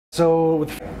So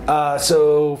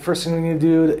first thing we need to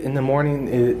do in the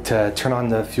morning to turn on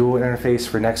the fuel interface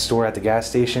for Nextdoor at the gas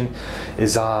station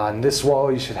is on this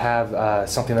wall. You should have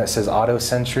something that says Auto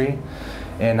Sentry,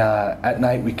 and at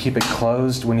night we keep it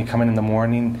closed. When you come in the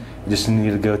morning, you just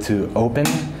need to go to Open,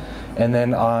 and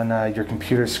then on your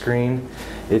computer screen,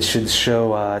 it should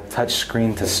show touch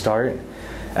screen to start.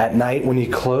 At night, when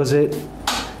you close it,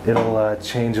 it'll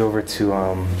change over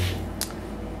to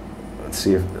let's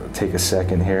see if it'll take a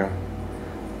second here.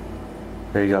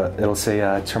 There you go. It'll say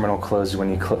terminal closed when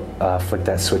you flick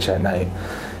that switch at night,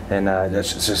 and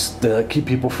that's just to keep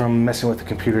people from messing with the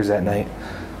computers at night.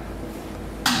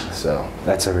 So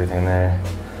that's everything there.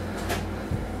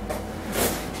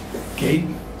 Gate?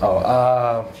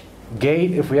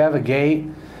 Gate. If we have a gate,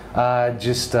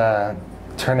 just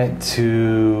turn it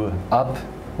to up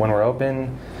when we're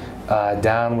open,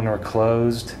 down when we're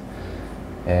closed.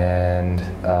 And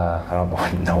I don't know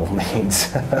what no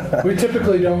means. We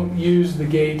typically don't use the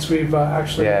gates. We've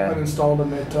actually uninstalled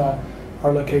them at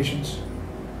our locations.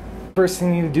 First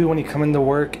thing you need to do when you come into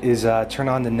work is turn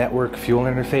on the network fuel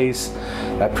interface.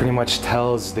 That pretty much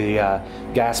tells the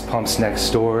gas pumps next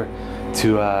door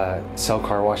to sell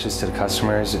car washes to the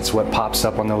customers. It's what pops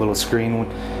up on the little screen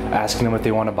asking them if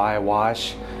they want to buy a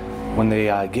wash when they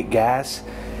get gas.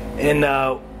 And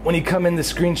when you come in, the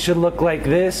screen should look like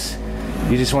this.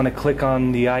 You just want to click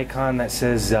on the icon that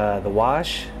says the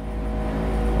wash,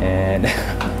 and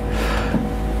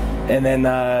and then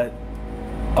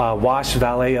wash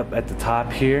valet up at the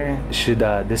top here. Should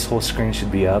this whole screen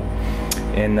should be up,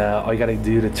 and all you got to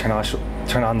do to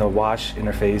turn on the wash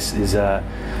interface is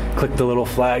click the little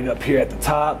flag up here at the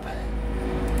top,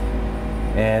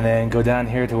 and then go down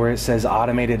here to where it says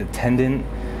automated attendant.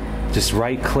 Just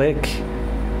right click,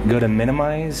 go to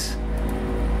minimize,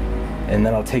 and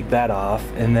then I'll take that off,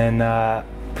 and then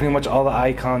pretty much all the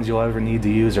icons you'll ever need to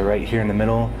use are right here in the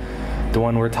middle. The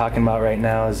one we're talking about right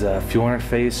now is a fuel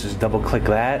interface. Just double click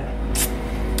that,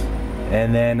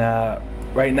 and then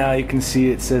right now you can see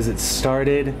it says it's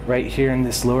started. Right here in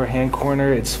this lower hand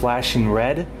corner, it's flashing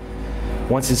red.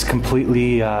 Once it's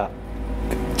completely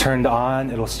turned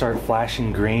on, it'll start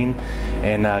flashing green,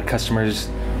 and customers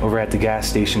over at the gas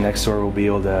station next door will be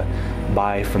able to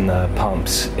buy from the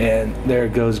pumps. And there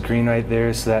it goes, green right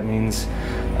there, so that means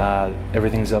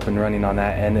everything's up and running on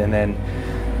that end. And then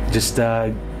just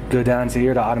go down to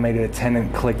here to automated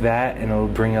attendant, click that, and it'll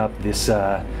bring up this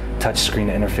touch screen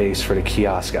interface for the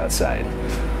kiosk outside.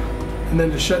 And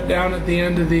then to shut down at the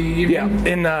end of the evening? Yeah,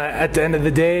 and at the end of the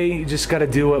day, you just got to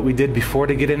do what we did before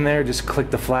to get in there. Just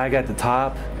click the flag at the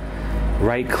top,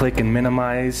 right click and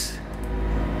minimize,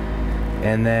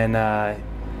 and then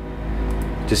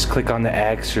just click on the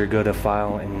X or go to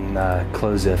File and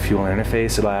close the fuel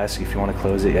interface. It'll ask you if you want to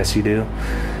close it. Yes, you do.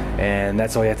 And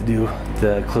that's all you have to do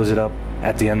to close it up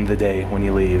at the end of the day when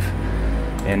you leave.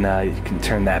 And you can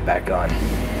turn that back on.